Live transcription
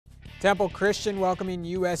Temple Christian welcoming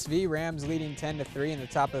USV. Rams leading 10-3 in the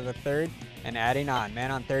top of the third and adding on. Man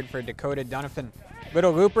on third for Dakota Donovan.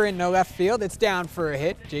 Little looper in the left field. It's down for a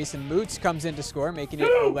hit. Jason Moots comes in to score, making it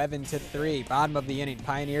 11-3. Bottom of the inning,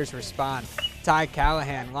 Pioneers respond. Ty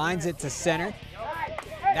Callahan lines it to center.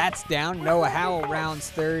 That's down. Noah Howell rounds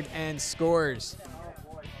third and scores.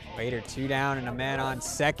 Later, 2 down and a man on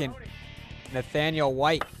second. Nathaniel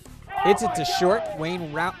White hits it to short.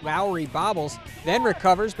 Wayne Lowry bobbles, then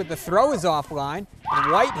recovers, but the throw is offline.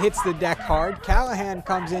 And White hits the deck hard. Callahan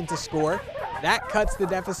comes in to score. That cuts the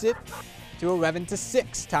deficit to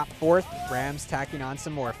 11-6. Top fourth, Rams tacking on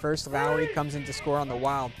some more. First, Lowry comes in to score on the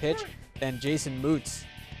wild pitch. Then Jason Moots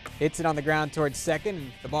hits it on the ground towards second,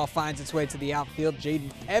 and the ball finds its way to the outfield.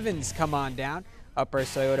 Jaden Evans come on down. Upper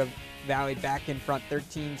Scioto Valley back in front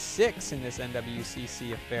 13-6 in this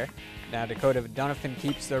NWCC affair. Now Dakota Donovan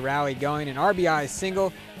keeps the rally going. An RBI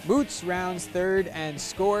single. Moots rounds third and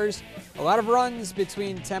scores. A lot of runs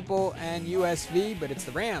between Temple and USV, but it's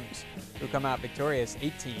the Rams who come out victorious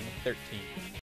 18-13.